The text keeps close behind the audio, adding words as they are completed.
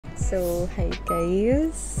So, hi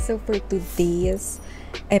guys! So, for today's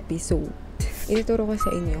episode, ituturo ko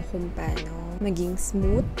sa inyo kung paano maging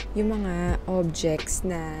smooth yung mga objects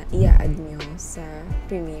na i-add nyo sa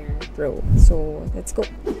Premiere Pro. So, let's go!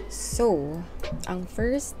 So, ang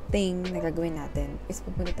first thing na gagawin natin is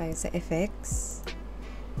pupunta tayo sa Effects.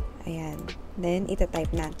 Ayan. Then,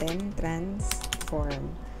 itatype natin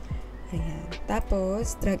transform. Ayan.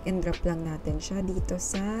 Tapos, drag and drop lang natin siya dito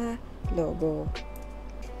sa logo.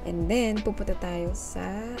 And then, pupunta tayo sa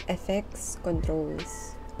Effects,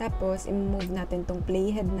 Controls. Tapos, i-move natin tong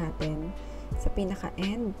playhead natin sa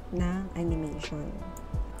pinaka-end ng animation.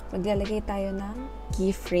 Maglalagay tayo ng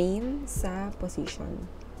keyframe sa position.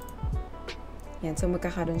 Yan. So,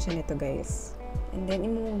 magkakaroon siya nito, guys. And then,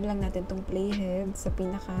 i-move lang natin tong playhead sa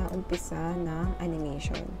pinaka-umpisa ng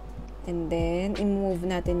animation. And then, i-move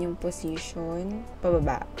natin yung position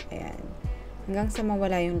pababa. Ayan. Hanggang sa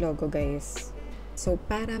mawala yung logo, guys. So,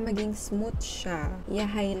 para maging smooth siya,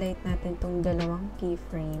 i-highlight natin tong dalawang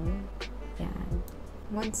keyframe. Ayan.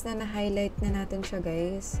 Once na na-highlight na natin siya,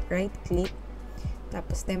 guys, right-click.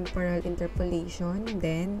 Tapos, temporal interpolation.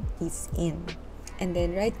 Then, ease in. And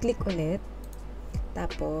then, right-click ulit.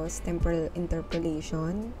 Tapos, temporal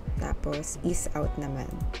interpolation. Tapos, ease out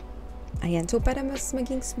naman. Ayan. So, para mas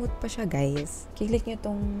maging smooth pa siya, guys, kiklik nyo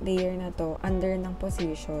tong layer na to under ng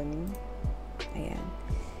position. Ayan.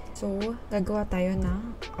 So, gagawa tayo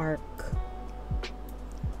ng arc.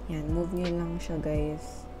 Ayan. Move nyo lang siya,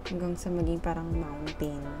 guys, hanggang sa maging parang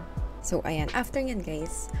mountain. So, ayan. After nyan,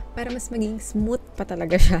 guys, para mas maging smooth pa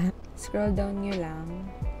talaga siya, scroll down nyo lang.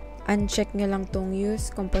 Uncheck nyo lang tong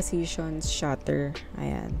use compositions shutter.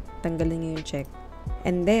 Ayan. Tanggalin nyo yung check.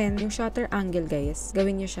 And then, yung shutter angle, guys,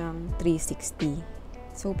 gawin nyo siyang 360.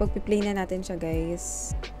 So, pag-play na natin siya,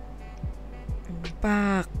 guys.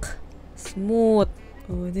 Pak! Smooth!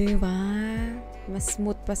 O, diba? Mas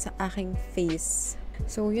smooth pa sa aking face.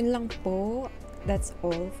 So, yun lang po. That's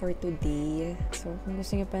all for today. So, kung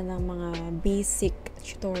gusto nyo pa ng mga basic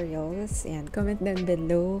tutorials, ayan, comment down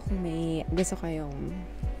below kung may gusto kayong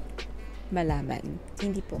malaman.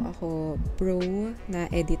 Hindi po ako pro na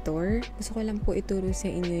editor. Gusto ko lang po ituro sa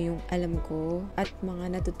inyo yung alam ko at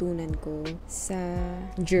mga natutunan ko sa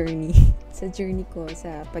journey. Sa journey ko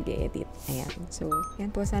sa pag-e-edit. Ayan. So,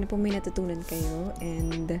 yan po. Sana po may natutunan kayo.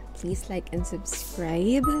 And please like and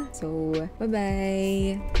subscribe. So,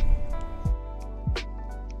 bye-bye!